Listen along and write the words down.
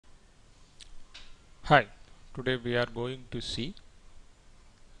Hi, today we are going to see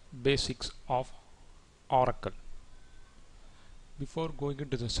basics of Oracle. Before going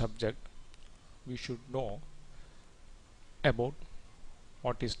into the subject, we should know about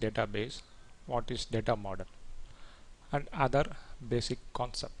what is database, what is data model, and other basic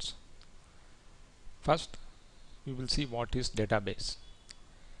concepts. First, we will see what is database.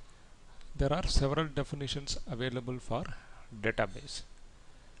 There are several definitions available for database,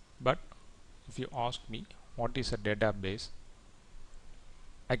 but if you ask me what is a database,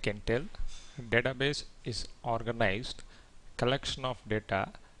 I can tell database is organized collection of data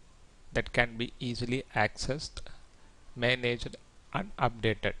that can be easily accessed, managed and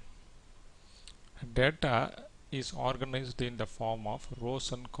updated. Data is organized in the form of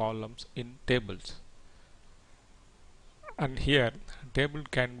rows and columns in tables. And here table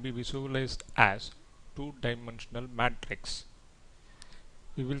can be visualized as two-dimensional matrix.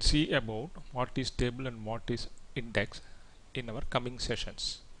 We will see about what is table and what is index in our coming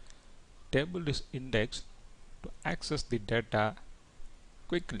sessions. Table is indexed to access the data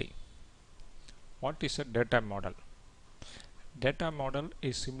quickly. What is a data model? Data model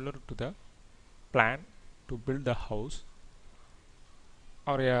is similar to the plan to build the house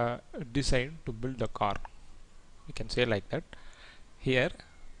or a design to build the car. We can say like that. Here,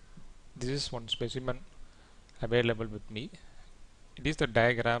 this is one specimen available with me. It is the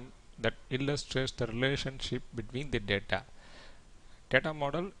diagram that illustrates the relationship between the data. Data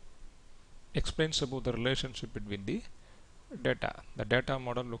model explains about the relationship between the data. The data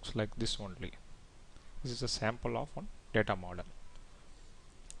model looks like this only. This is a sample of one data model.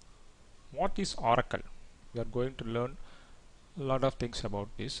 What is Oracle? We are going to learn a lot of things about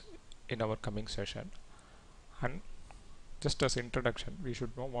this in our coming session, and just as introduction we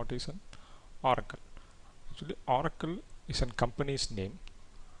should know what is an Oracle. Actually, Oracle is a company's name.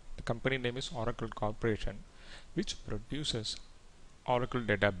 The company name is Oracle Corporation, which produces Oracle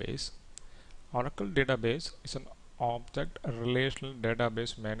database. Oracle database is an object relational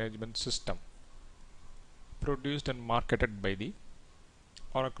database management system produced and marketed by the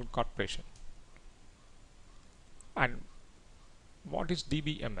Oracle Corporation. And what is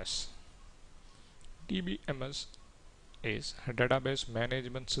DBMS? DBMS is a database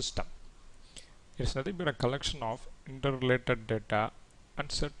management system. It is nothing but a collection of interrelated data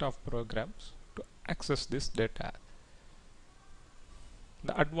and set of programs to access this data.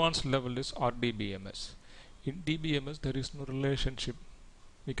 The advanced level is RDBMS. In DBMS there is no relationship.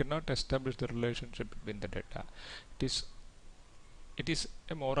 We cannot establish the relationship between the data. It is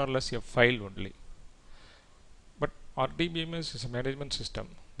a more or less a file only. But RDBMS is a management system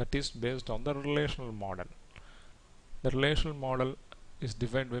that is based on the relational model. The relational model is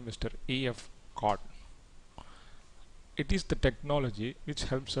defined by Mr. E.F. Cod. It is the technology which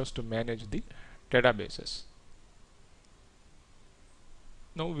helps us to manage the databases.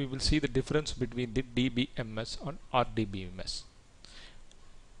 Now we will see the difference between the DBMS and RDBMS.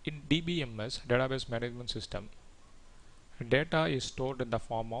 In DBMS, database management system, data is stored in the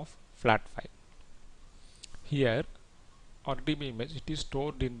form of flat file. Here, RDBMS, it is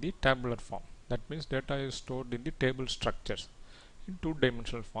stored in the tabular form. That means data is stored in the table structures in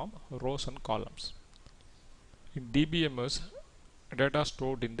two-dimensional form, rows and columns. In DBMS, data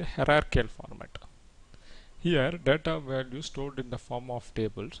stored in the hierarchical format. Here, data values stored in the form of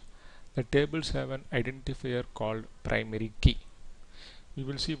tables. The tables have an identifier called primary key. We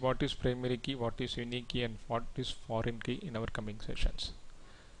will see what is primary key, what is unique key, and what is foreign key in our coming sessions.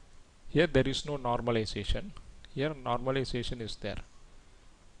 Here there is no normalization. Here normalization is there.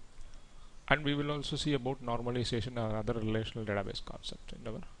 And we will also see about normalization and other relational database concepts in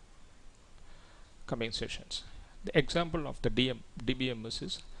our coming sessions. The example of the DBMS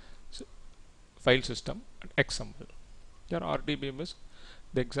is file system and XML. Here RDBMS,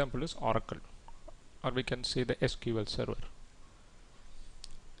 the example is Oracle, or we can say the SQL server.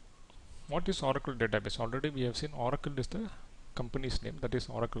 What is Oracle database? Already we have seen Oracle is the company's name, that is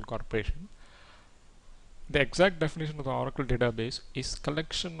Oracle Corporation. The exact definition of the Oracle database is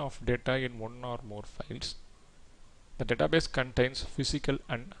collection of data in one or more files. The database contains physical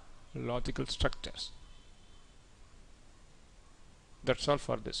and logical structures. That's all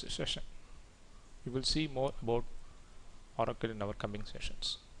for this session. We will see more about Oracle in our coming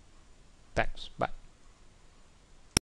sessions. Thanks. Bye.